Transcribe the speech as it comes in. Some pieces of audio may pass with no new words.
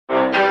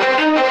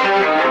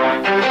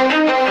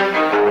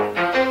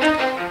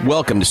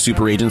Welcome to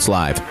Super Agents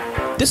Live.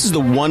 This is the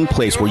one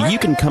place where you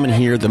can come and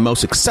hear the most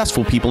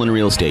successful people in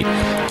real estate.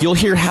 You'll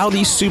hear how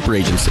these super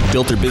agents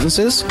built their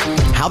businesses,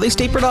 how they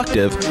stay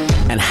productive,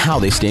 and how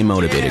they stay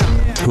motivated.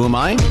 Who am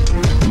I?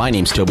 My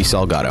name's Toby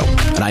Salgado,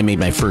 and I made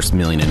my first $1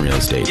 million in real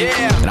estate.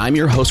 And I'm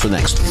your host for the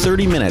next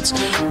 30 minutes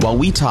while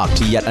we talk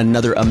to yet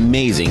another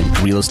amazing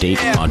real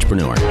estate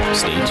entrepreneur.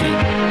 Stay tuned.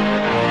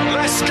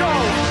 Let's go!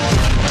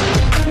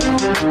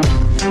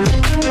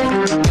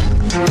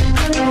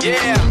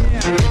 Yeah!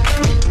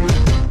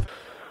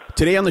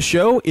 Today on the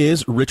show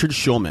is Richard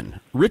Schulman.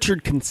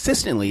 Richard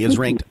consistently is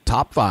ranked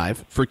top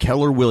 5 for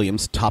Keller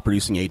Williams' top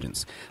producing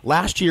agents.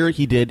 Last year,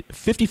 he did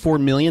 $54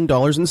 million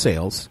in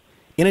sales.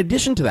 In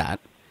addition to that,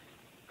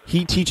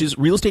 he teaches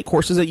real estate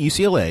courses at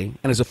UCLA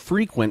and is a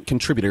frequent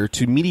contributor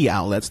to media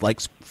outlets like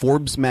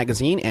Forbes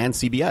magazine and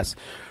CBS.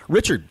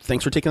 Richard,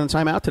 thanks for taking the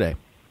time out today.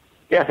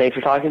 Yeah, thanks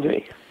for talking to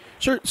me.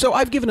 Sure. So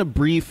I've given a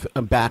brief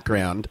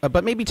background,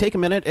 but maybe take a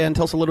minute and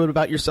tell us a little bit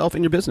about yourself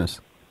and your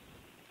business.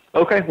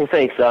 Okay, well,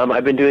 thanks.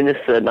 I've been doing this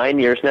 9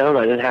 years now,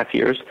 9.5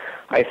 years.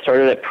 I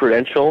started at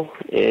Prudential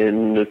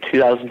in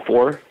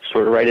 2004,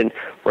 sort of right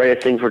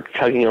as things were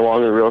chugging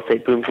along, the real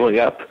estate boom going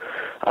up.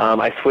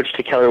 I switched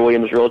to Keller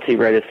Williams Realty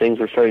right as things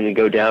were starting to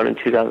go down in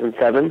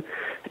 2007.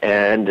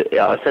 And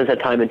since that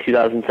time in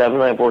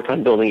 2007, I've worked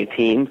on building a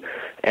team.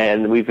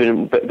 And we've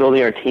been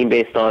building our team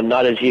based on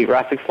not a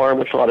geographic farm,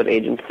 which a lot of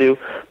agents do,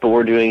 but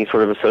we're doing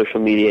sort of a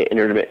social media,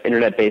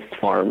 internet-based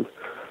farm,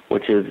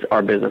 which is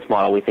our business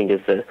model. We think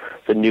is the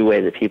new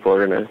way that people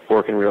are going to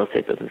work in real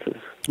estate businesses.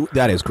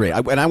 That is great.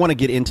 And I want to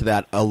get into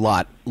that a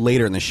lot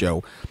later in the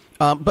show.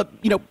 But,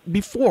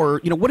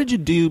 before, what did you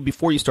do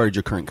before you started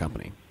your current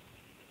company?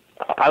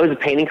 I was a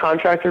painting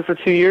contractor for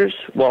 2 years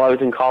while I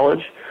was in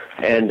college,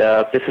 and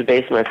this is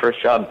basically my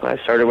first job. I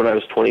started when I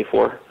was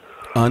 24.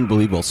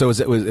 Unbelievable. So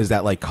is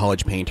that like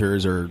college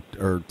painters or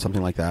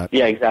something like that?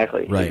 Yeah,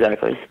 exactly. Right.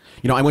 Exactly.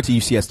 I went to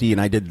UCSD and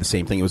I did the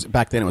same thing. It was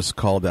back then. It was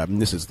called.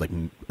 This is like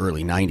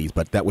early '90s,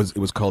 but it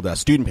was called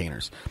student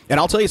painters. And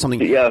I'll tell you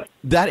something. Yeah.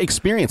 That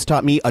experience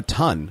taught me a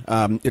ton.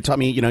 It taught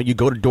me, you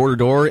go to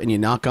door and you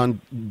knock on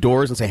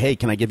doors and say, "Hey,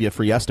 can I give you a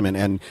free estimate?"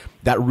 And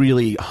that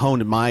really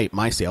honed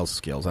my sales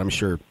skills. I'm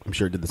sure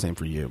it did the same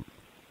for you.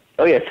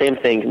 Oh yeah, same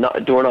thing.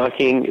 Door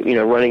knocking.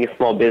 Running a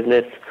small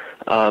business.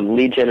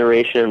 Lead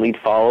generation and lead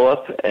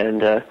follow-up,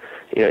 and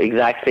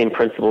exact same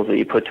principles that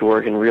you put to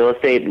work in real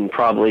estate and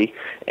probably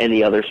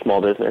any other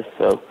small business.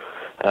 So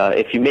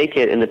if you make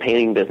it in the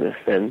painting business,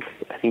 then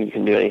I think you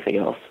can do anything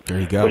else. There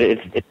you go. But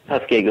it's a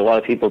tough gig. A lot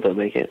of people don't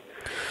make it.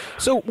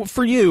 So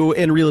for you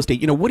in real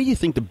estate, what do you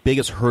think the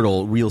biggest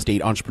hurdle real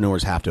estate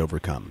entrepreneurs have to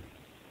overcome?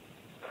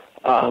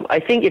 I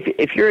think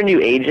if you're a new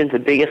agent, the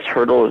biggest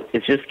hurdle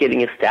is just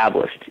getting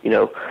established.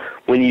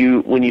 When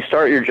you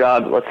start your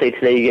job, let's say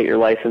today you get your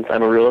license,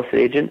 I'm a real estate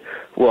agent,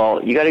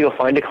 well, you got to go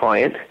find a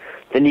client,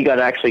 then you got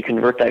to actually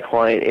convert that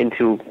client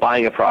into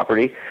buying a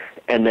property,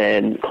 and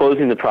then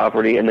closing the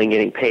property, and then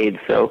getting paid.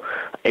 So,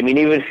 even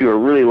if you were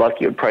really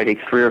lucky, it would probably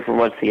take 3 or 4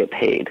 months to get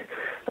paid.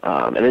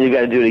 And then you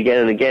got to do it again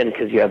and again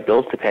because you have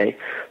bills to pay.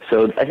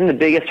 So I think the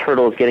biggest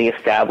hurdle is getting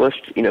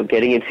established,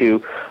 getting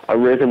into a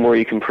rhythm where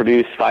you can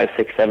produce 5,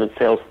 6, 7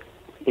 sales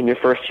in your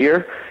first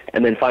year,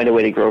 and then find a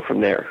way to grow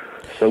from there.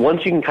 So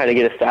once you can kind of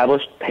get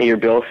established, pay your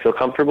bills, feel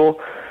comfortable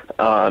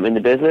in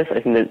the business,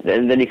 I think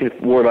and then you can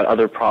worry about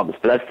other problems.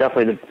 But that's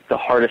definitely the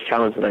hardest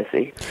challenge that I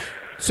see.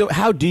 So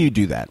how do you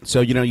do that?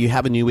 So, you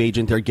have a new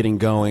agent, they're getting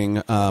going,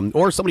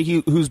 or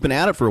somebody who's been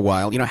at it for a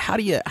while. How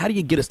do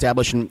you get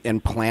established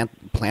and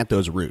plant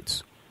those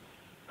roots?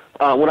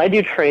 When I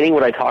do training,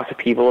 what I talk to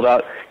people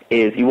about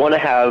is you want to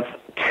have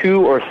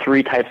 2 or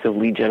 3 types of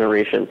lead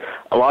generation.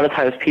 A lot of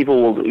times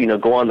people will,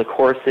 go on the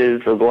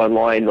courses, they'll go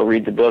online, they'll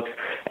read the books,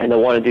 and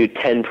they'll want to do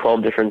 10,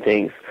 12 different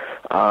things.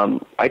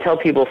 I tell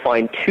people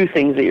find 2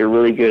 things that you're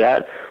really good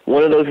at.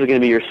 One of those is going to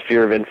be your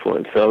sphere of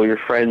influence, so your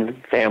friends,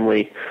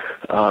 family,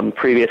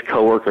 previous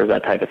coworkers,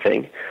 that type of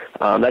thing.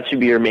 That should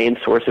be your main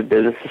source of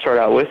business to start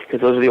out with, because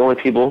those are the only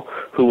people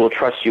who will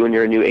trust you when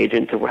you're a new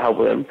agent to help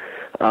them.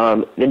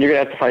 Then you're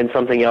going to have to find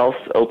something else,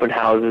 open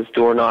houses,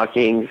 door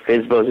knocking,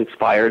 FSBOs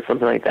expired,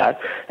 something like that.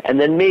 And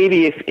then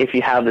maybe if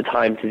you have the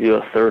time to do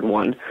a third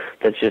one,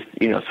 that's just,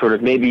 sort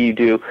of maybe you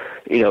do,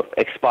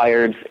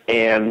 expireds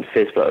and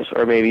FSBOs,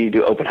 or maybe you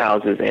do open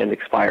houses and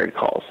expired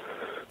calls.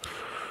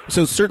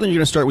 So certainly you're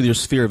going to start with your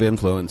sphere of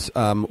influence.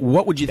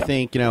 What would you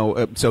think,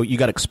 so you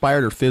got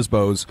expired or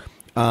FSBOs.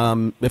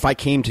 If I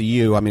came to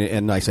you,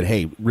 and I said,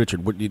 hey,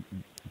 Richard,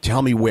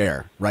 tell me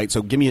where, right?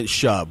 So give me a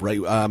shove, right?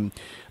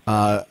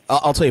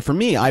 I'll tell you, for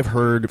me, I've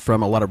heard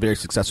from a lot of very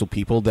successful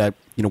people that,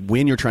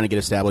 when you're trying to get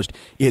established,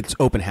 it's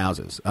open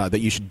houses, that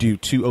you should do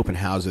 2 open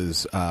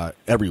houses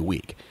every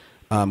week.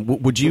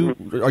 Would you,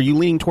 are you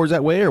leaning towards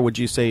that way, or would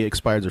you say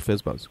expireds or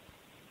FSBOs?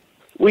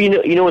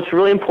 Well, what's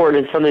really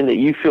important is something that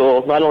you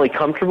feel not only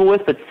comfortable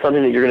with, but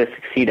something that you're going to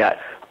succeed at.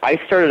 I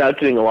started out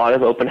doing a lot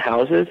of open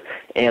houses,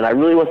 and I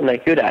really wasn't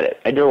that good at it.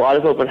 I did a lot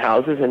of open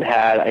houses and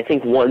had, I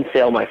think, one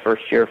sale my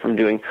first year from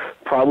doing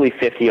probably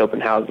 50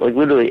 open houses, like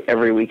literally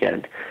every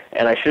weekend.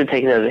 And I should have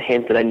taken it as a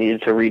hint that I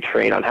needed to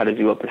retrain on how to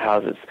do open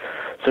houses.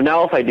 So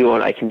now if I do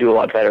one, I can do a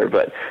lot better.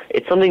 But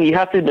it's something you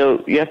have to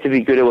know. You have to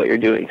be good at what you're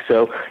doing.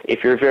 So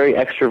if you're a very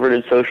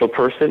extroverted social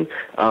person,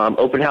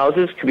 open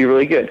houses could be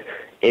really good.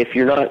 If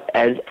you're not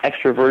as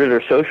extroverted or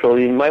social,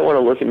 you might want to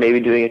look at maybe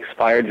doing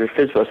expired or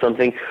FSBO,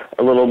 something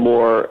a little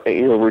more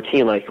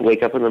routine, like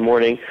wake up in the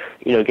morning,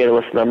 get a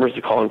list of numbers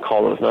to call and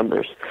call those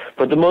numbers.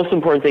 But the most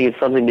important thing is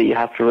something that you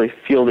have to really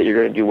feel that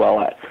you're going to do well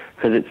at,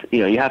 because it's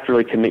you have to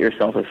really commit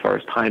yourself as far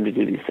as time to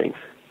do these things.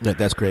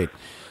 That's great.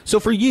 So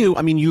for you,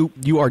 I mean,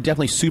 you are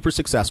definitely super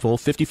successful,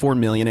 54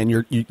 million,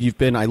 and you've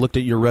been. I looked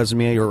at your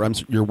resume or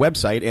your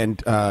website,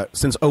 and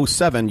since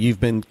 '07, you've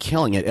been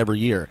killing it every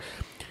year.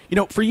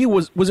 For you,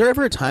 was there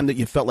ever a time that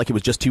you felt like it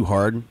was just too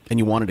hard and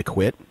you wanted to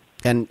quit?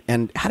 And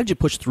how did you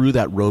push through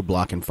that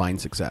roadblock and find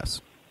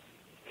success?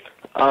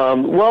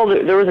 Well,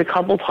 there was a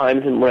couple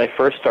times when I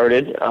first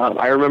started.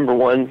 I remember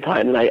one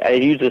time, and I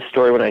use this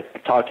story when I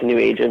talk to new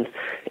agents,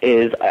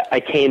 is I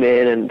came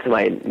in and to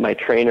my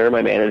trainer,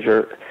 my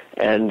manager,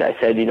 and I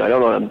said, I don't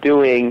know what I'm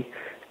doing,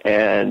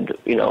 and,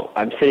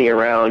 I'm sitting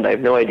around, I have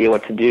no idea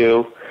what to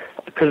do,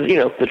 because,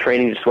 the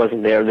training just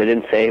wasn't there. They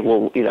didn't say,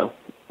 well,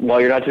 while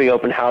you're not doing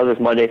open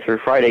houses Monday through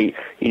Friday,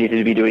 you need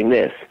to be doing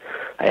this.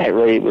 I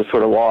really was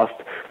sort of lost.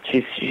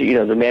 She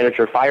the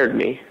manager fired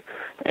me,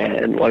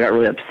 and I got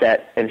really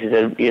upset. And she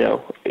said,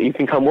 you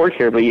can come work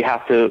here, but you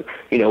have to,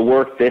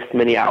 work this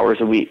many hours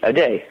a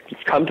day.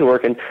 Just come to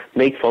work and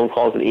make phone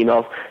calls and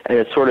emails. And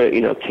it sort of,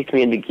 kicked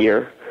me into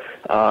gear.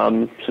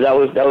 So that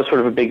was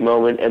sort of a big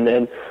moment. And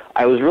then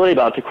I was really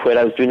about to quit.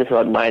 I was doing this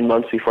about 9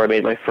 months before I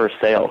made my first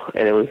sale,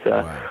 and it was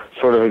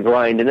sort of a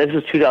grind. And this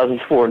was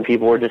 2004, and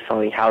people were just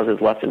selling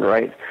houses left and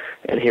right.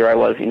 And here I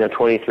was,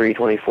 23,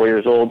 24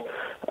 years old,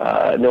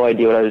 no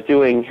idea what I was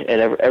doing,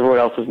 and everyone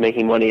else was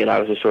making money, and I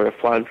was just sort of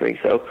floundering.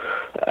 So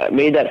I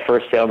made that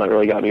first sale, and that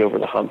really got me over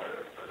the hump.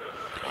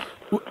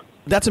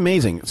 That's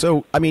amazing.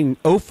 So, I mean,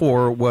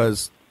 '04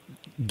 was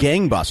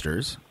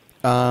gangbusters.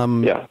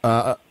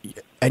 Yeah.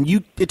 And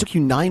it took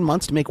you 9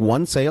 months to make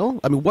one sale?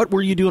 I mean, what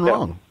were you doing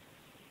wrong?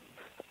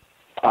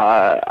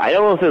 I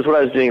don't know if it was what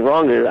I was doing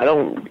wrong. I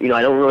don't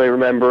really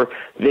remember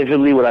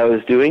vividly what I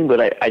was doing,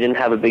 but I didn't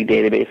have a big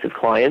database of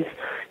clients.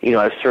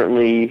 I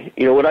certainly,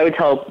 what I would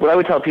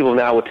tell people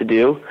now what to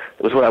do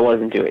was what I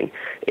wasn't doing,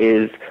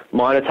 is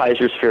monetize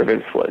your sphere of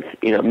influence.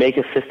 Make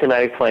a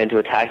systematic plan to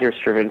attack your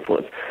sphere of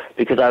influence.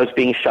 Because I was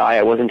being shy,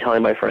 I wasn't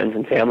telling my friends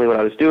and family what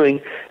I was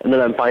doing, and then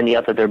I'm finding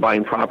out that they're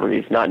buying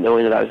properties, not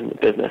knowing that I was in the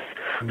business.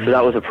 Mm-hmm. So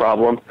that was a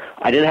problem.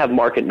 I didn't have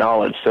market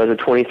knowledge. So as a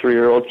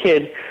 23-year-old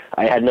kid,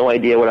 I had no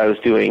idea what I was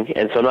doing,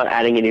 and so I'm not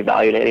adding any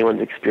value to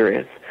anyone's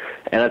experience.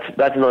 And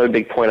that's another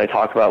big point I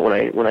talk about when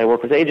I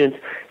work with agents.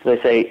 Is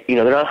I say,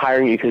 they're not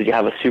hiring you because you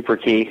have a super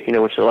key,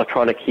 which is an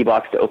electronic key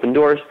box to open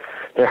doors.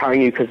 They're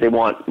hiring you because they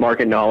want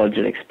market knowledge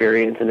and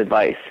experience and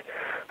advice.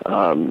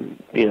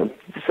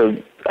 So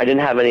I didn't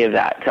have any of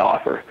that to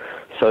offer.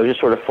 So I was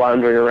just sort of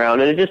floundering around,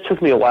 and it just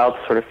took me a while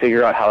to sort of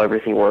figure out how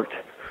everything worked.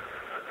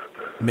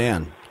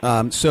 Man.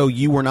 So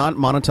you were not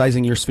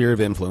monetizing your sphere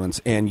of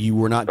influence, and you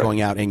were not going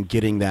out and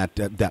getting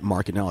that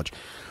market knowledge.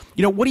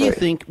 What do you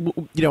think,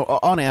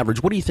 on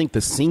average, what do you think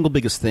the single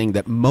biggest thing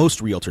that most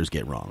realtors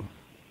get wrong?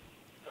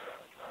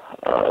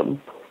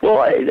 Well,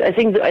 I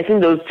think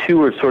those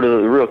two are sort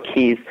of the real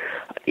keys.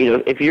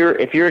 If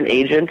you're an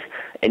agent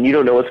and you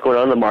don't know what's going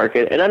on in the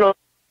market, and I know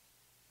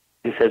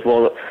he says,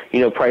 well,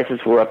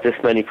 prices were up this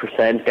many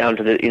percent down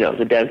to the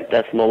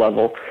decimal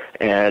level,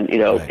 and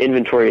right.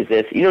 Inventory is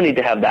this. You don't need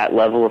to have that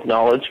level of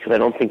knowledge, because I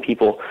don't think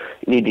people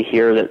need to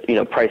hear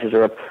that prices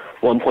are up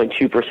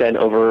 1.2%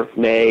 over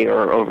May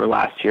or over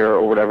last year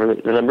or whatever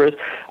the number is.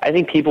 I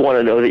think people want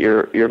to know that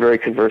you're very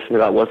conversant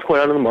about what's going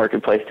on in the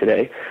marketplace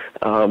today.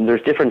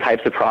 There's different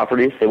types of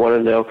properties. They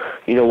want to know,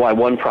 why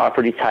one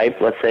property type,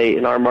 let's say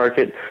in our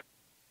market,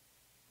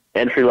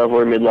 entry-level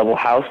or mid-level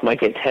house might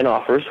get 10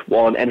 offers,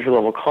 while an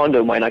entry-level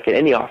condo might not get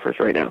any offers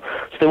right now.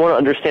 So they want to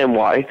understand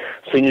why,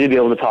 so you need to be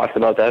able to talk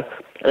about that.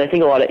 And I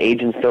think a lot of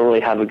agents don't really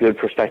have a good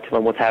perspective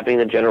on what's happening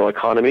in the general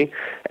economy,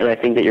 and I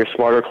think that your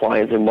smarter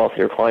clients and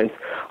wealthier clients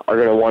are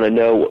going to want to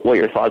know what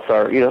your thoughts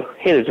are.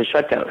 Hey, there's a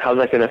shutdown. How's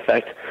that going to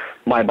affect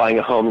my buying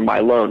a home or my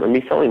loan or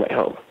me selling my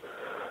home?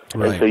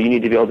 Right. And so you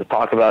need to be able to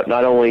talk about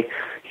not only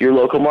your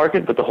local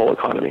market, but the whole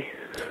economy.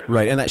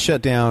 Right, and that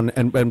shutdown,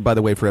 and by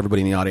the way, for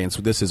everybody in the audience,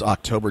 this is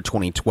October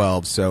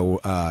 2012, so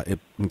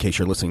in case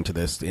you're listening to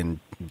this in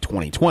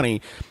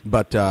 2020,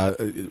 but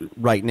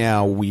right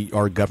now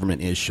our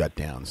government is shut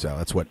down, so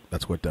that's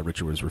what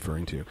Richard was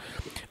referring to.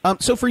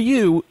 So for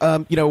you,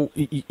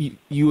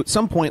 you at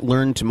some point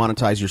learned to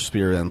monetize your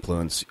sphere of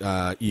influence.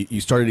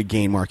 You started to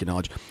gain market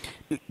knowledge.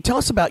 Tell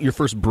us about your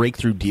first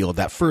breakthrough deal,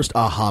 that first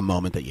aha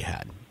moment that you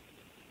had.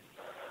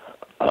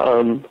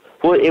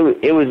 Well,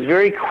 it was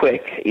very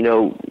quick.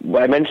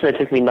 I mentioned it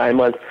took me 9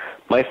 months.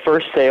 My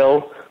first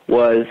sale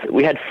was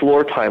we had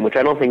floor time, which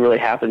I don't think really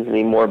happens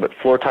anymore, but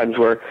floor times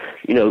where,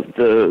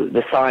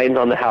 the signs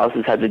on the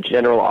houses had the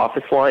general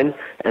office line,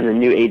 and the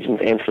new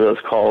agents answer those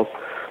calls.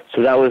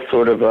 So that was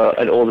sort of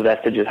an old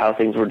vestige of how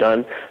things were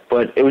done.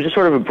 But it was just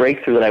sort of a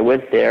breakthrough that I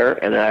went there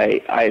and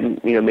I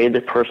made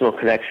the personal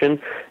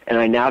connection, and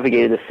I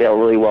navigated the sale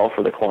really well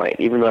for the client.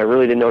 Even though I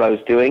really didn't know what I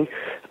was doing,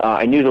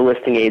 I knew the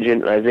listing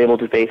agent, and I was able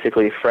to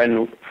basically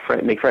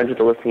make friends with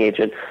the listing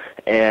agent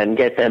and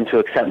get them to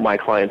accept my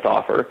client's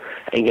offer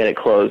and get it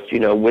closed,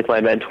 with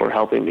my mentor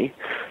helping me.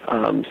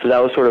 So that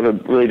was sort of a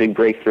really big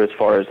breakthrough as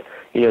far as,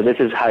 this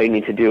is how you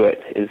need to do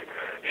it, is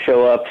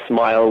show up,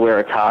 smile, wear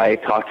a tie,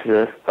 talk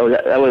to that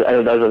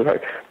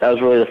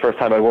was really the first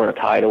time I wore a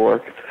tie to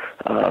work.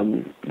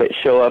 But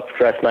show up,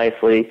 dress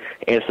nicely,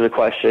 answer the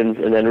questions,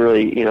 and then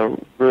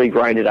really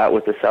grind it out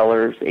with the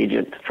seller's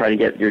agent to try to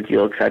get your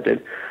deal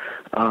accepted.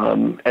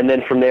 And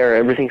then from there,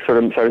 everything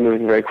sort of started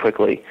moving very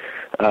quickly.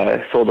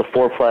 Sold a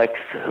fourplex,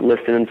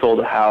 listed and sold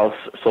a house,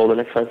 sold an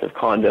expensive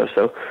condo.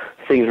 So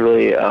things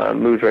really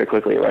moved very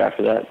quickly right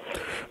after that.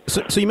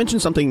 So you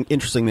mentioned something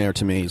interesting there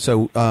to me.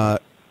 So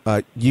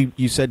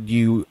you said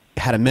you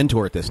had a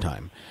mentor at this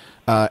time.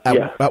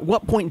 At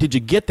what point did you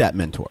get that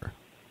mentor?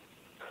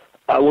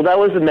 Well, that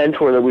was a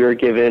mentor that we were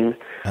given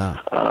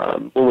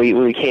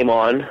when we came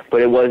on,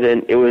 but it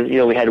wasn't. It was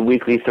we had a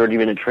weekly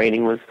 30-minute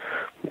training was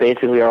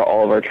basically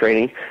all of our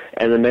training,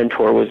 and the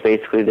mentor was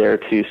basically there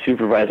to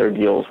supervise our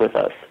deals with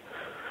us.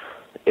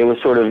 It was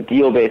sort of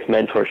deal-based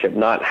mentorship,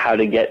 not how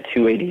to get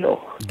to a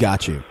deal.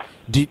 Got you.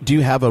 Do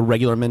you have a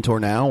regular mentor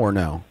now or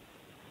no?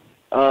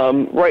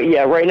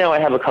 Right now I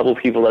have a couple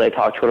people that I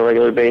talk to on a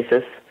regular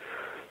basis.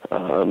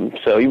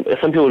 So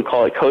some people would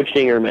call it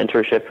coaching or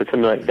mentorship or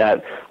something like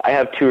that. I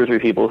have 2 or 3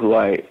 people who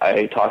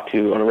I talk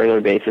to on a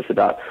regular basis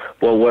about,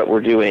 what we're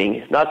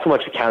doing. Not so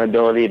much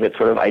accountability, but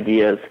sort of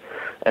ideas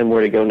and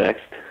where to go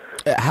next.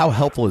 How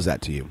helpful is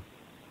that to you?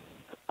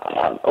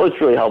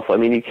 It's really helpful. I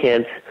mean, you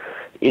can't,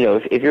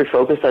 if you're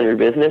focused on your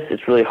business,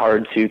 it's really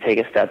hard to take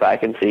a step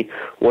back and see,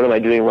 what am I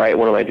doing right,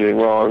 what am I doing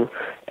wrong?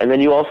 And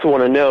then you also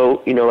want to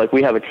know, like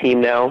we have a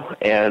team now,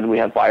 and we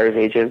have buyer's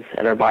agents,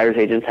 and our buyer's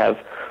agents have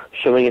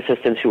showing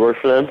assistants who work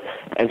for them.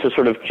 And so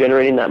sort of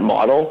generating that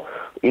model,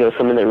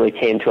 something that really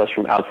came to us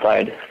from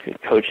outside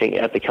coaching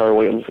at the Keller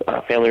Williams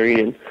Family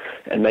Read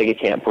and Mega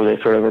Camp, where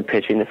they sort of were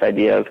pitching this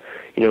idea of,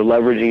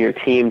 leveraging your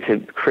team to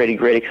create a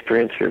great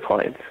experience for your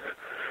clients.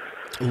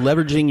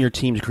 Leveraging your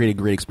team to create a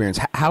great experience.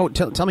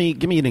 Tell me,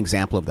 give me an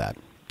example of that,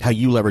 how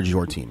you leverage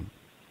your team.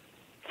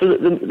 So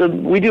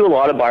we do a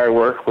lot of buyer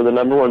work. We're the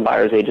number 1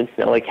 buyer's agents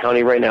in LA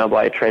County right now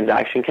by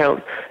transaction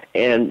count.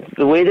 And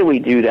the way that we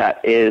do that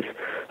is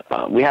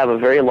we have a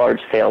very large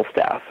sales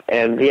staff.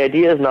 And the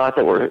idea is not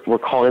that we're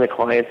calling the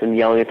clients and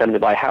yelling at them to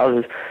buy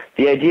houses.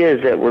 The idea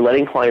is that we're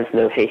letting clients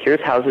know, hey,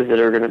 here's houses that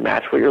are going to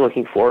match what you're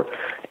looking for.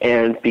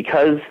 And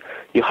because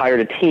you hired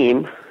a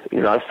team,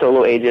 you're not a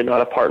solo agent,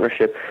 not a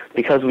partnership,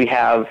 because we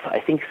have, I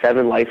think,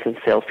 7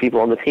 licensed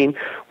salespeople on the team,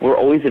 we're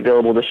always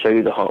available to show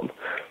you the home.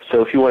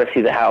 So if you want to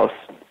see the house,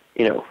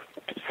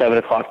 7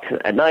 o'clock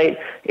at night,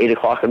 8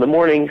 o'clock in the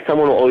morning,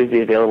 someone will always be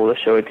available to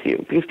show it to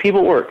you. Because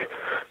people work.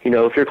 If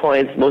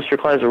most of your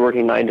clients are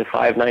working 9 to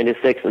 5, 9 to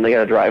 6, and they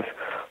got to drive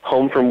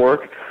home from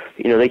work,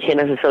 they can't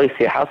necessarily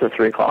see a house at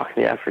 3 o'clock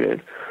in the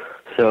afternoon.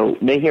 So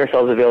making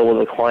ourselves available to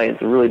the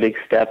clients is a really big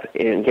step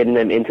in getting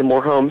them into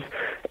more homes,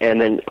 and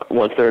then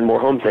once they're in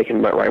more homes, they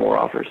can write more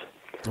offers.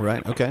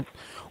 Right. Okay.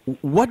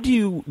 What do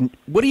you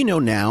know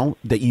now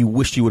that you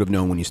wished you would have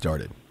known when you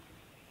started?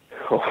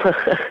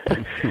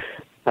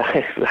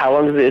 How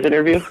long is this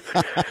interview?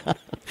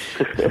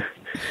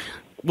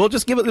 Well,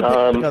 just give it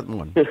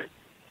one.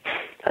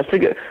 That's a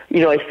good.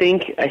 I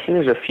think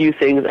there's a few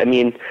things. I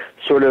mean,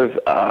 sort of.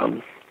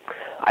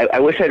 I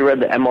wish I'd read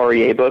the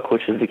MREA book,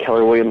 which is the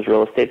Keller Williams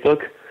real estate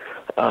book.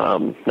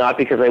 Not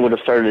because I would have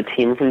started a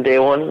team from day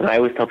one. And I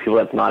always tell people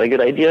that's not a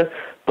good idea,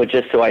 but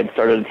just so I'd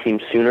started a team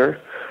sooner.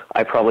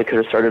 I probably could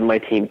have started my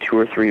team 2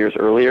 or 3 years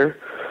earlier.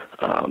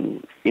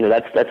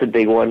 That's a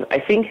big one. I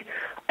think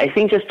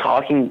just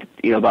talking,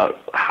 about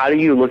how do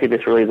you look at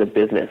this really as a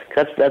business?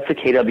 That's the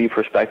KW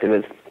perspective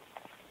is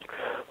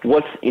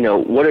what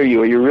are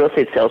you? Are you a real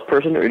estate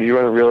salesperson or do you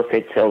run a real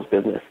estate sales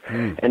business?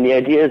 And the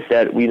idea is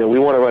that, we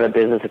want to run a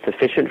business that's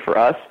efficient for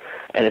us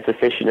and it's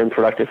efficient and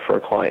productive for our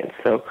clients.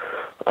 So,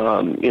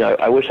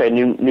 I wish I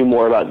knew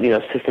more about,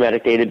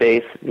 systematic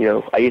database.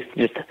 I used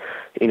to just,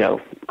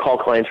 call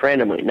clients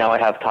randomly. Now I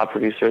have a top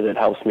producer that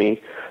helps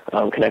me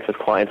connect with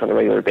clients on a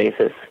regular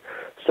basis.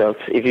 So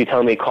if you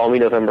tell me, call me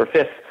November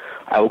 5th,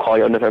 I will call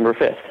you on November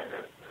 5th.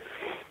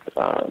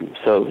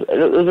 So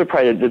those are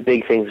probably the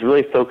big things,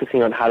 really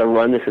focusing on how to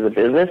run this as a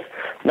business,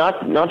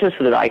 not just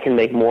so that I can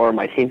make more or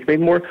my team can make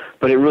more,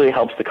 but it really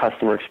helps the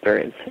customer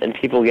experience, and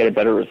people get a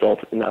better result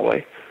in that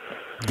way.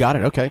 Got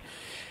it. Okay.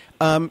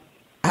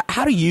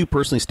 How do you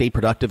personally stay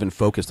productive and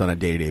focused on a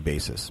day-to-day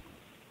basis?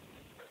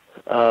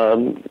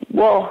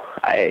 Well,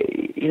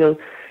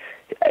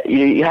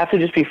 you have to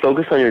just be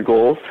focused on your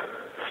goals.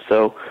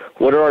 So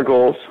what are our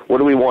goals? What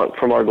do we want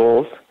from our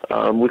goals?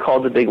 We call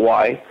it the big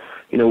why.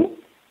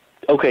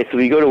 okay, so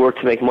we go to work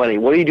to make money.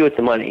 What do you do with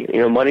the money?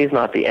 Money is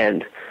not the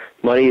end.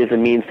 Money is a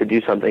means to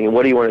do something, and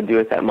what do you want to do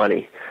with that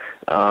money?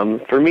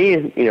 For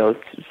me,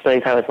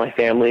 spending time with my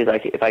family,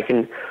 if I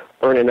can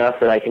earn enough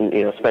that I can,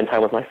 spend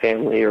time with my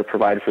family or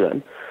provide for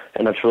them,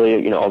 and that's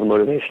really, all the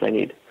motivation I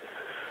need.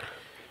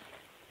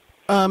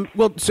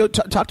 So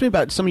talk to me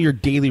about some of your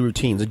daily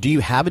routines. Do you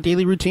have a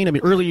daily routine? I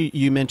mean, earlier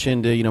you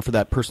mentioned, for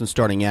that person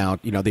starting out,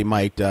 they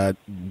might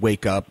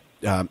wake up,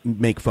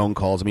 make phone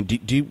calls. I mean,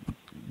 do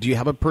you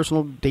have a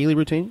personal daily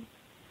routine?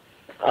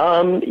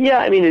 Yeah,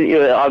 I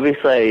mean,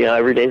 obviously,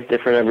 every day is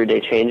different, every day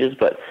changes,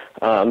 but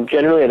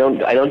generally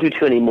I don't do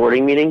too many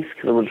morning meetings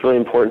because it's really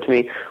important to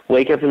me.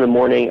 Wake up in the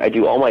morning, I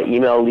do all my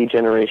email lead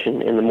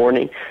generation in the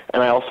morning,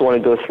 and I also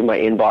want to go through my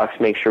inbox,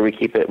 make sure we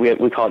keep it,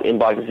 we call it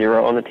inbox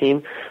zero on the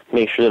team,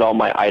 make sure that all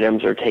my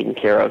items are taken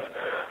care of.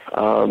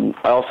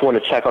 I also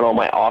want to check on all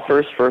my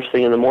offers first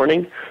thing in the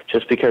morning,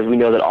 just because we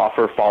know that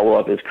offer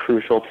follow-up is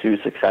crucial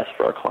to success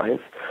for our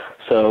clients.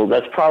 So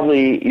that's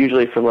probably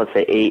usually from, let's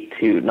say, 8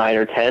 to 9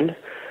 or 10.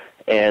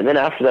 And then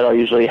after that, I'll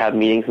usually have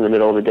meetings in the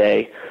middle of the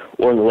day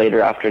or in the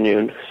later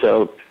afternoon.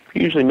 So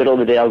usually middle of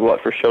the day, I'll go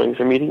out for showings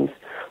or meetings.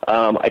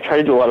 I try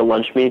to do a lot of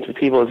lunch meetings with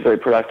people. It's very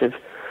productive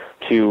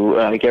to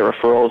get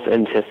referrals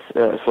and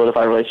to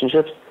solidify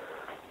relationships.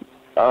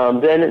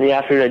 Then in the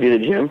afternoon, I do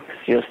the gym.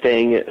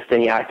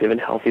 Staying active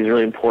and healthy is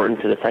really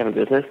important to this type of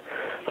business.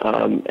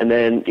 And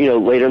then,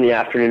 later in the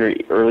afternoon or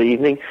early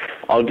evening,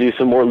 I'll do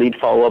some more lead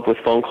follow-up with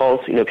phone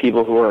calls,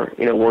 people who are,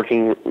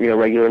 working,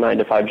 regular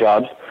 9-to-5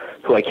 jobs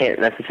who I can't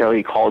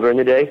necessarily call during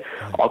the day.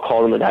 I'll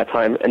call them at that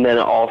time. And then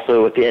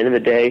also at the end of the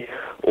day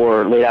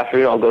or late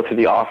afternoon, I'll go through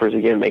the offers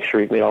again, make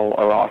sure we've made all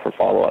our offer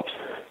follow-ups.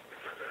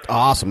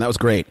 Awesome. That was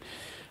great.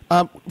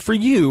 For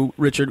you,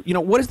 Richard,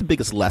 what is the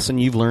biggest lesson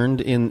you've learned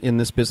in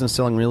this business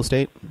selling real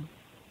estate?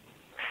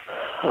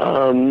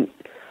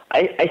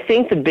 I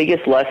think the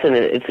biggest lesson,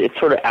 it's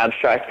sort of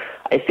abstract.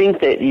 I think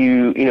that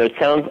it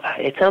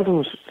sounds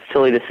almost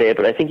silly to say it,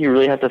 but I think you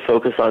really have to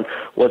focus on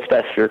what's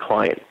best for your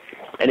client.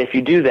 And if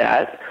you do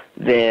that,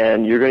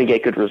 then you're going to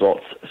get good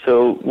results.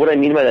 So what I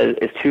mean by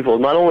that is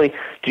twofold. Not only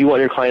do you want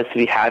your clients to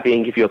be happy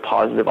and give you a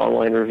positive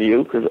online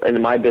review, because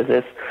in my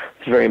business,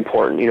 it's very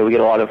important. We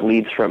get a lot of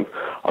leads from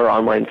our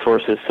online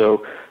sources.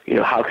 So,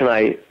 how can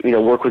I,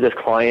 work with this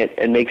client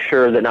and make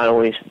sure that not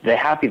only they're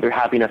happy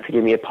enough to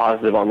give me a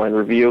positive online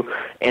review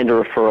and a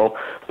referral,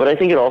 but I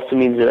think it also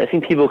means that I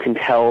think people can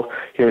tell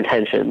your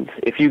intentions.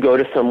 If you go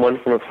to someone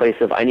from a place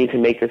of, I need to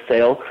make this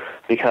sale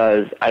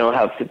because I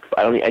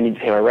need to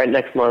pay my rent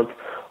next month,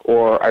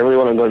 or I really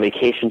want to go on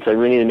vacation, so I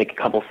really need to make a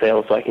couple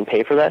sales so I can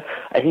pay for that,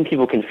 I think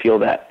people can feel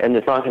that, and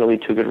it's not going to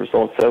lead to a good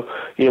result. So,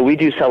 we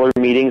do seller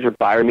meetings or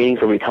buyer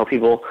meetings where we tell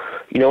people,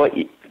 what,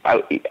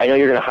 I know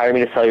you're going to hire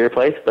me to sell your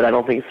place, but I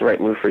don't think it's the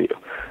right move for you.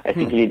 I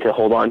think you need to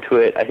hold on to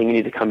it. I think you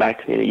need to come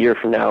back to me in a year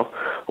from now,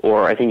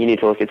 or I think you need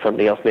to look at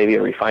something else, maybe a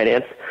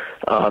refinance.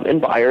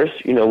 And buyers,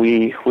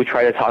 we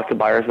try to talk to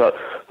buyers about,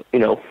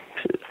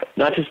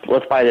 not just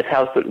let's buy this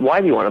house, but why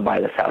do you want to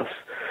buy this house?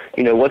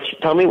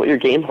 Tell me what your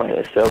game plan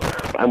is. So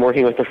I'm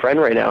working with a friend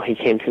right now. He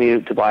came to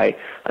me to buy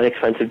an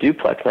expensive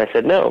duplex, and I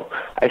said, no.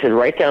 I said,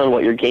 write down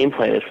what your game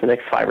plan is for the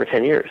next 5 or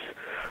 10 years.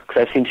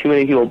 Because I've seen too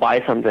many people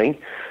buy something,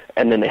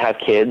 and then they have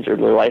kids or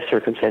their life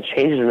circumstance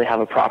changes, and they have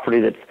a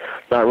property that's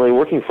not really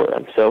working for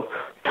them. So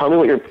tell me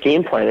what your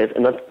game plan is,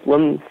 and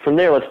from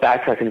there, let's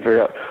backtrack and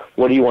figure out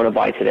what do you want to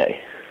buy today.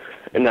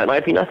 And that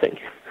might be nothing.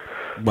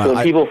 Well, so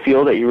when people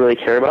feel that you really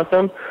care about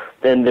them,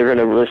 then they're going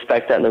to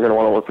respect that, and they're going to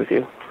want to work with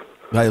you.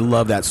 I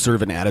love that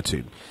servant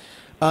attitude.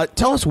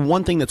 Tell us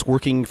one thing that's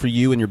working for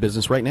you in your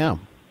business right now.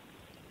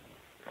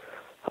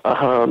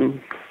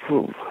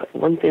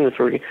 One thing that's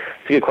working.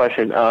 It's a good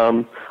question.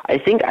 I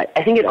think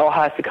it all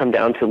has to come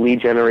down to lead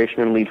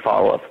generation and lead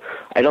follow-up.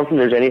 I don't think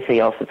there's anything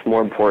else that's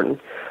more important.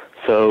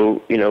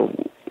 So,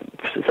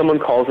 someone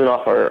calls in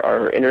off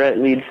our internet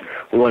leads,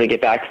 we want to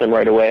get back to them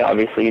right away.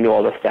 Obviously,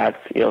 all the stats,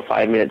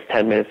 5 minutes,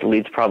 10 minutes, the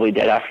lead's probably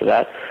dead after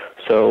that.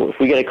 So if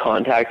we get a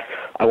contact,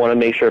 I want to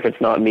make sure if it's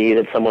not me,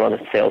 that someone on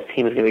the sales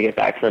team is going to get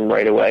back to them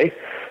right away.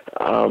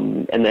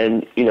 And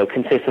then,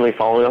 consistently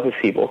following up with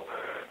people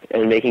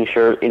and making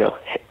sure,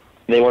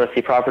 they want to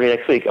see property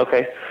next week.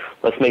 Okay,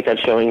 let's make that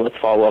showing. Let's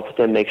follow up with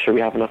them, make sure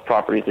we have enough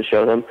properties to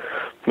show them,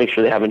 make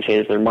sure they haven't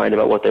changed their mind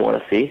about what they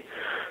want to see,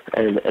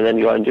 and then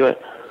go out and do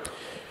it.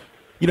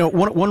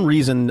 One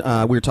reason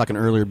we were talking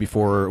earlier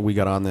before we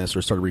got on this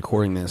or started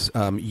recording this,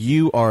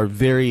 you are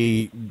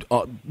very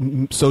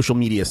social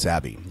media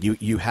savvy.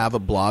 You have a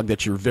blog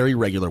that you're very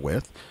regular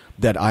with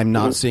that I'm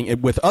not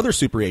seeing with other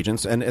super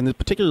agents and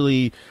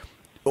particularly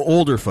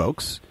older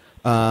folks.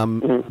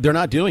 They're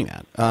not doing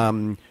that.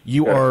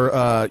 You are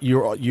a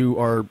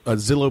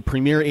Zillow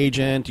Premier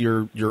agent.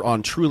 You're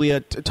on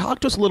Trulia. Talk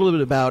to us a little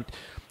bit about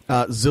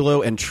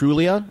Zillow and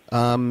Trulia,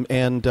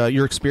 and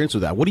your experience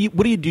with that. What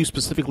do you do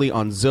specifically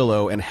on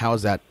Zillow, and how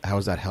has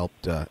that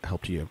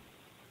helped you?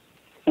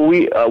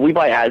 We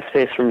buy ad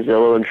space from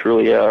Zillow and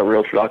Trulia,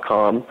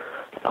 Realtor.com,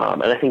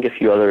 and I think a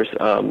few others.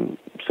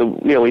 So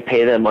we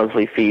pay them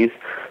monthly fees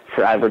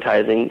for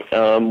advertising.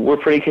 We're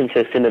pretty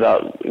consistent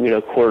about,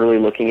 quarterly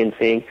looking and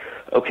seeing,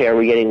 okay, are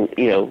we getting,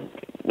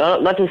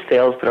 not just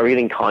sales, but are we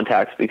getting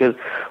contacts? Because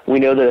we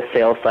know that a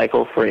sales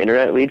cycle for an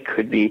internet lead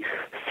could be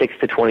 6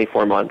 to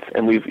 24 months.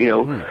 And we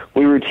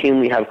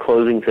routinely have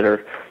closings that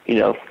are,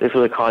 this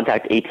was a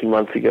contact 18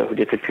 months ago who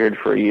disappeared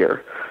for a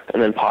year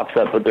and then pops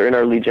up, but they're in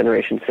our lead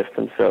generation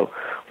system. So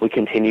we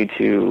continue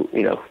to,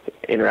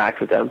 interact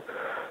with them.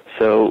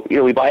 So,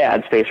 we buy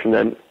ad space from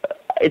them.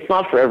 It's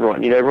not for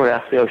everyone. Everyone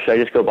asks me, should I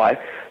just go buy?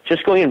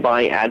 Just going and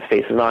buying ad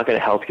space is not going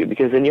to help you,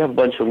 because then you have a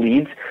bunch of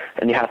leads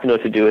and you have to know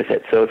what to do with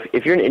it. So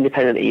if you're an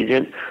independent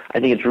agent, I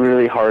think it's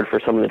really hard for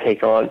someone to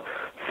take on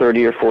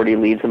 30 or 40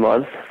 leads a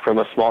month from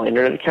a small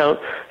internet account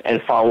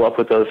and follow up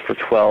with those for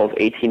 12,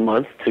 18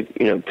 months to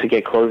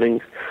get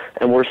closings.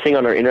 And we're seeing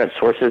on our internet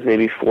sources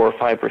maybe 4 or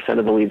 5%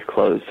 of the leads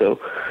close. So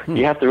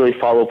you have to really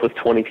follow up with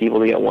 20 people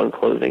to get one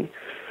closing.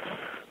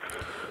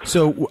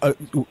 So,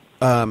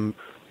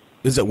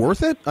 is it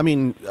worth it? I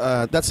mean,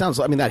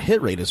 that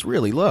hit rate is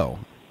really low.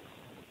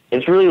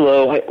 It's really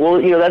low.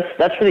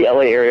 That's for the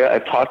LA area.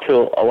 I've talked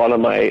to a lot of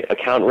my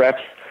account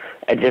reps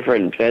at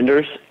different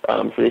vendors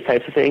for these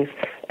types of things,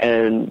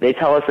 and they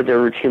tell us that they're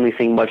routinely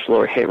seeing much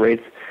lower hit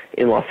rates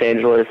in Los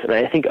Angeles, and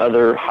I think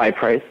other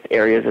high-priced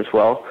areas as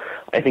well.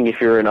 I think if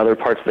you're in other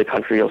parts of the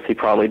country, you'll see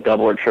probably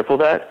double or triple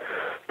that.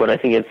 But I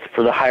think it's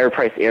for the higher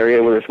price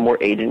area where there's more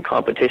agent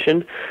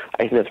competition, I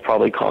think that's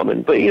probably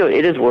common. But,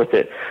 it is worth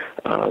it.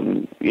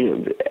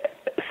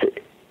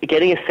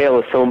 Getting a sale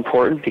is so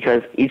important,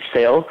 because each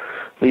sale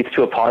leads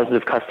to a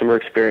positive customer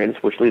experience,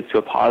 which leads to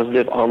a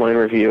positive online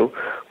review,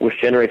 which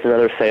generates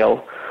another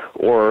sale,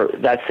 or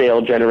that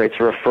sale generates a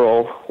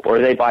referral, or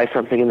they buy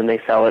something and then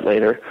they sell it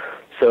later.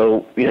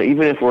 So,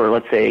 even if we're,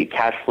 let's say,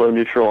 cash flow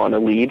neutral on a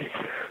lead,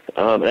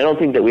 and I don't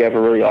think that we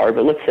ever really are,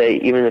 but let's say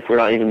even if we're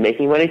not even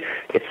making money,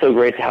 it's so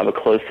great to have a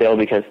closed sale,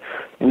 because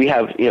we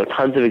have,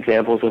 tons of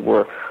examples of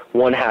where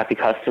one happy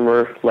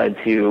customer led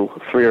to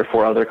 3 or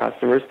 4 other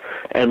customers.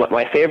 And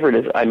my favorite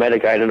is I met a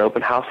guy at an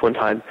open house one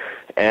time,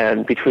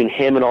 and between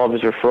him and all of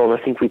his referrals,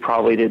 I think we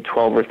probably did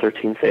 12 or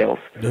 13 sales.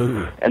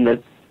 Ooh.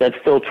 And that's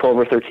still 12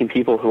 or 13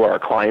 people who are our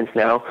clients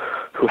now,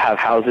 who have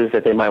houses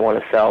that they might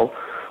want to sell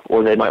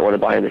or they might want to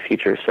buy in the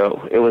future.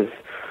 So it was,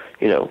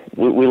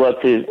 we love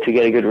to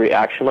get a good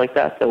reaction like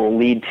that will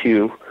lead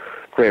to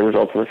great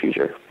results in the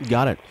future.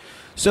 Got it.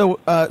 So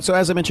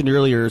as I mentioned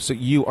earlier, so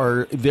you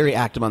are very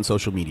active on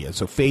social media.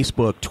 So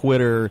Facebook,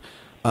 Twitter.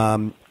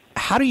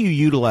 How do you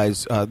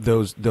utilize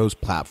those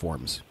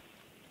platforms?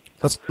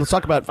 Let's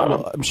talk about.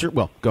 I'm sure.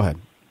 Well, go ahead.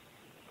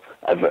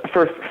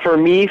 For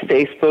me,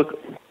 Facebook.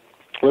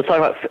 Let's talk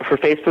about for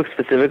Facebook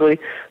specifically.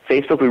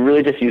 Facebook, we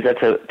really just use that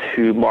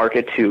to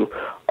market to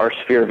our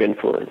sphere of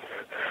influence.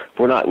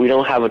 We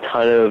don't have a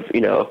ton of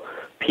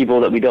people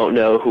that we don't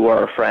know who are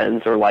our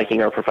friends or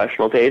liking our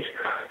professional page.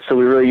 So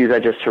we really use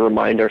that just to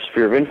remind our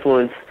sphere of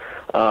influence.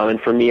 And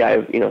for me, I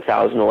have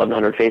 1,000,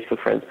 1,100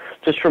 Facebook friends.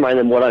 Just to remind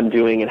them what I'm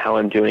doing and how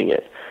I'm doing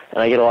it.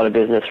 And I get a lot of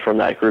business from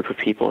that group of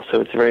people, so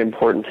it's very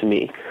important to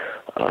me.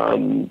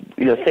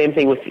 Same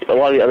thing with a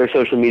lot of the other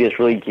social media is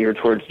really geared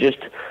towards just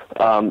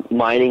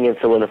mining and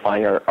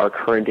solidifying our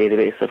current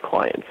database of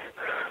clients.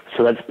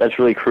 So that's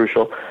really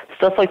crucial.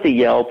 Stuff like the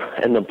Yelp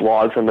and the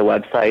blogs on the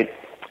website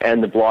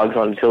and the blogs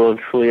on Zillow and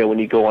Trulia, when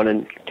you go on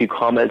and do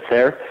comments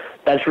there,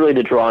 that's really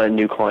to draw in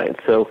new clients.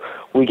 So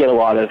we get a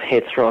lot of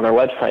hits on our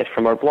website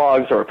from our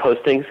blogs or our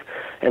postings,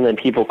 and then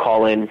people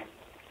call in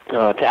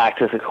to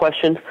ask us a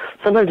question.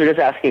 Sometimes they're just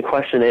asking a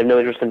question they have no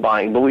interest in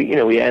buying, but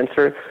we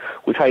answer.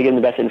 We try to give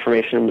them the best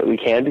information that we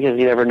can, because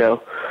you never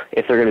know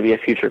if they're going to be a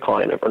future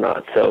client or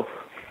not. So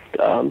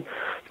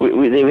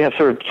we have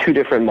sort of 2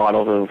 different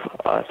models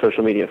of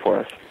social media for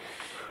us.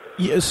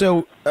 Yeah,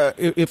 so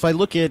if I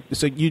look at,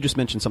 so you just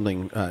mentioned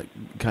something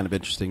kind of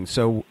interesting.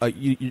 So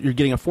you're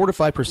getting a 4 to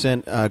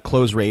 5%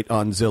 close rate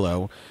on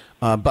Zillow,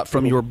 but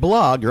from your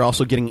blog, you're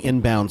also getting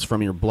inbounds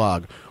from your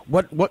blog.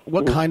 What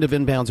kind of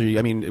inbounds are you?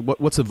 I mean,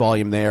 what's the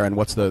volume there, and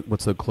what's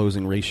the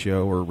closing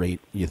ratio or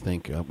rate you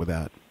think with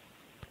that?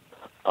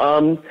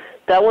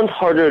 That one's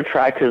harder to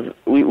track, because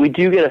we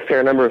do get a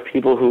fair number of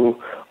people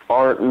who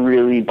aren't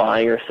really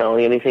buying or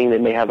selling anything. They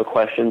may have a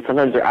question.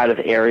 Sometimes they're out of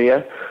the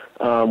area.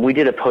 We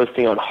did a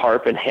posting on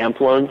HARP and HAMP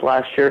loans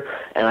last year,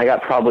 and I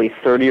got probably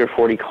 30 or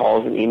 40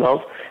 calls and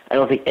emails. I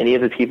don't think any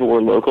of the people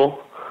were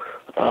local.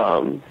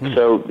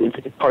 So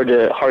it's hard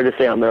to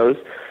say on those.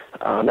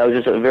 That was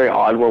just a very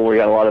odd one where we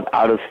got a lot of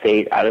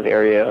out-of-state,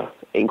 out-of-area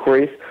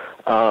inquiries.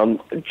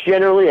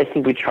 Generally, I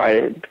think we try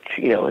to,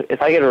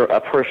 if I get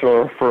a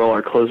personal referral,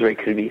 our close rate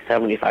could be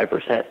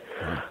 75%.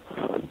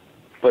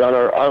 But on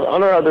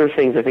our other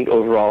things, I think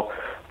overall,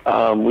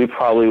 we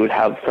probably would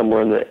have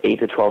somewhere in the 8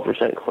 to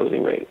 12%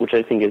 closing rate, which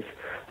I think is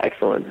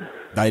excellent.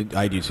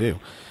 I do too.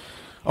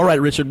 All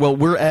right, Richard. Well,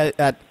 we're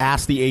at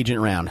Ask the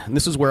Agent round. And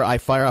this is where I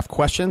fire off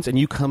questions and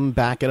you come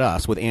back at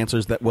us with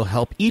answers that will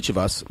help each of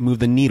us move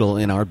the needle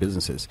in our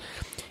businesses.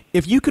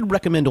 If you could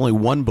recommend only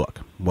one book,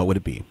 what would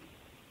it be?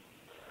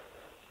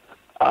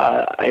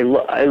 I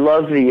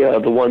love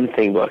the One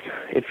Thing book.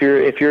 If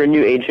you're a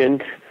new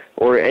agent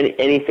or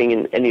anything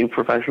in any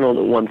professional,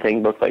 the One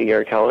Thing book by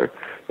Gary Keller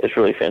is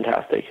really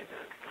fantastic.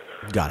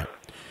 Got it.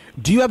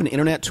 Do you have an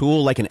internet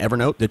tool like an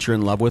Evernote that you're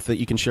in love with that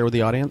you can share with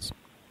the audience?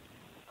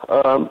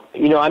 I'm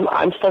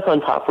stuck on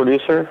Top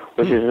Producer,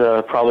 which is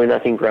probably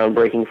nothing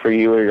groundbreaking for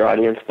you or your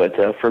audience, but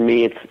for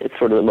me, it's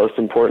sort of the most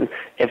important.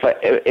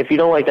 If you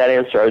don't like that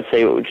answer, I would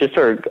say just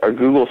our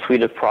Google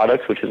suite of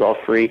products, which is all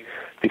free,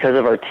 because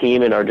of our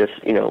team and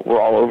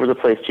we're all over the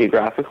place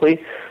geographically.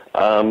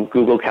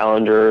 Google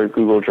Calendar,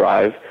 Google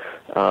Drive,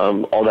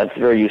 all that's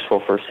very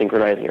useful for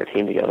synchronizing our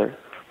team together.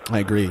 I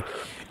agree.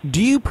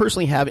 Do you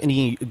personally have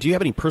any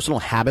personal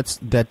habits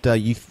that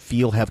you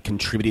feel have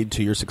contributed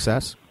to your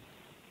success?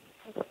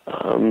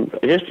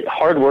 Just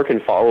hard work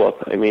and follow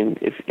up. I mean,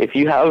 if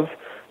you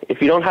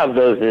don't have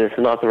those, then it's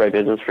not the right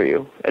business for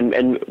you.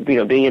 And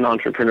being an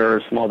entrepreneur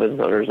or small business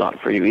owner is not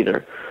for you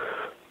either.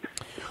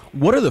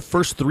 What are the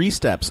first 3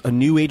 steps a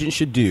new agent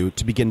should do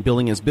to begin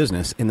building his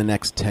business in the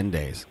next 10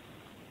 days?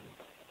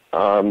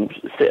 Sphere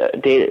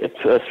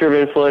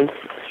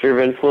of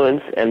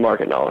influence, and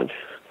market knowledge.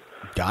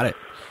 Got it.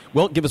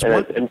 Well, give us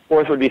one. And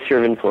fourth would be sphere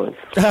of influence.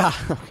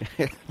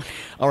 Okay.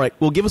 All right.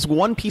 Well, give us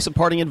one piece of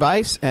parting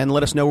advice and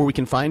let us know where we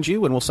can find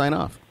you, and we'll sign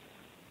off.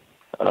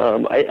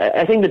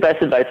 I think the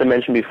best advice I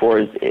mentioned before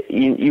is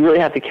you really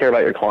have to care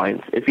about your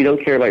clients. If you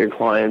don't care about your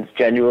clients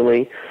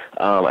genuinely,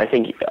 I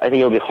think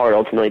it'll be hard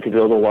ultimately to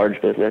build a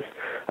large business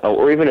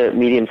or even a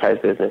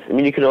medium-sized business. I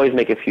mean, you can always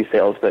make a few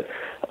sales, but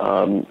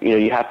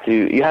you have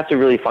to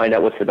really find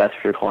out what's the best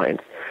for your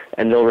clients,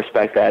 and they'll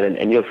respect that,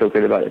 and you'll feel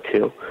good about it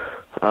too.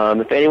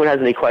 If anyone has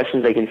any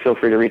questions, they can feel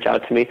free to reach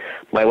out to me.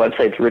 My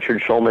website's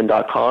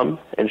richardschulman.com,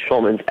 and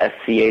Schulman's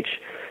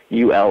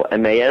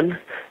SCHULMAN,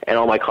 and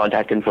all my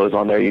contact info is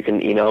on there. You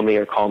can email me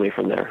or call me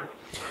from there.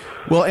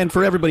 Well, and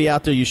for everybody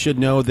out there, you should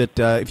know that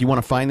if you want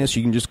to find this,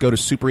 you can just go to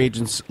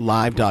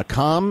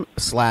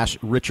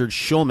superagentslive.com/Richard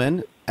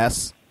Schulman,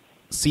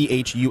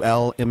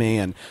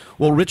 SCHULMAN.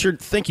 Well, Richard,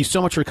 thank you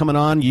so much for coming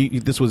on.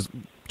 This was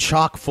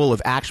chock full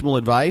of actionable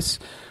advice.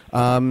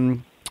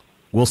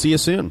 We'll see you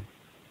soon.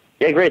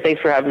 Yeah, great.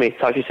 Thanks for having me.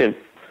 Talk to you soon.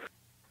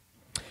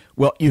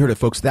 Well, you heard it,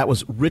 folks. That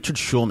was Richard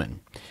Schulman.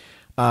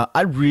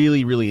 I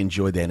really, really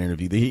enjoyed that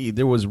interview.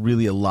 There was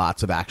really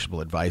lots of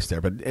actionable advice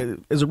there. But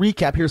as a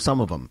recap, here's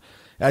some of them.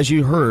 As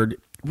you heard,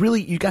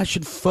 really, you guys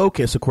should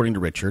focus, according to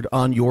Richard,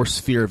 on your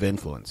sphere of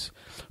influence.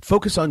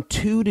 Focus on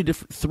 2 to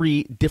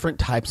 3 different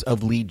types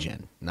of lead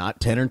gen, not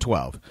 10 or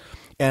 12.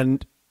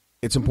 And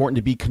it's important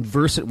to be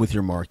conversant with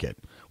your market,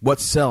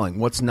 what's selling,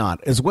 what's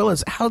not, as well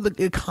as how the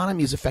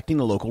economy is affecting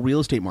the local real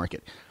estate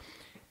market.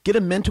 Get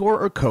a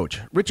mentor or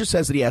coach. Richard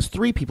says that he has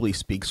 3 people he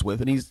speaks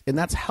with, and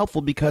that's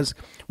helpful because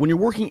when you're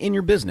working in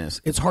your business,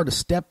 it's hard to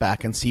step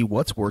back and see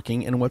what's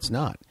working and what's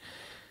not.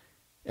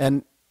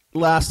 And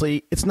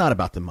lastly, it's not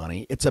about the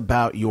money. It's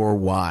about your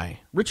why.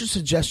 Richard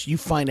suggests you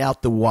find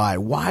out the why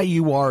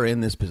you are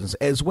in this business,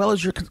 as well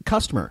as your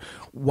customer.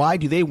 Why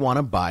do they want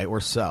to buy or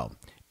sell?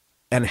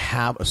 And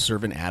have a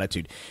servant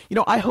attitude.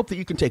 I hope that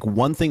you can take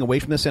one thing away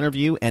from this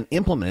interview and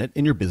implement it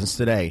in your business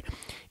today.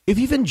 If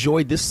you've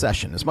enjoyed this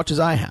session as much as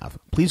I have,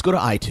 please go to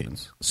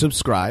iTunes,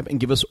 subscribe, and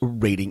give us a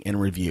rating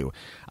and review.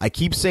 I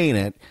keep saying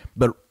it,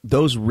 but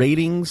those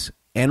ratings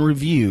and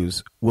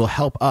reviews will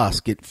help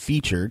us get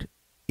featured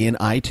in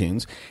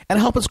iTunes and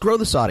help us grow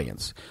this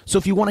audience. So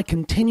if you want to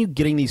continue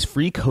getting these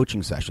free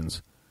coaching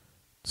sessions,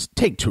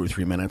 take 2 or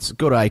 3 minutes,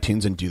 go to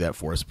iTunes and do that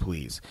for us,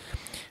 please.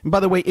 And by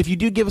the way, if you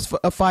do give us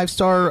a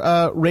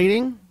 5-star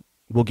rating,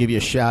 we'll give you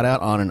a shout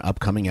out on an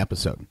upcoming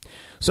episode.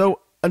 So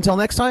until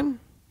next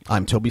time,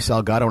 I'm Toby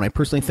Salgado, and I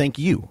personally thank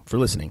you for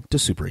listening to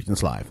Super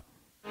Agents Live.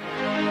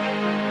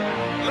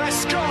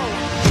 Let's go.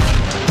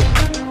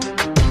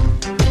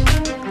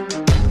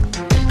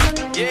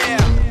 Yeah.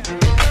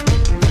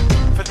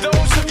 For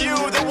those of you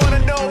that want to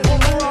know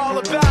what we're all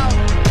about,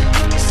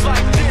 it's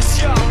like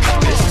this,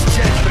 y'all. This is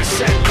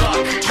 10%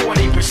 luck,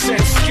 20%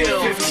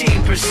 skill,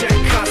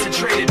 15%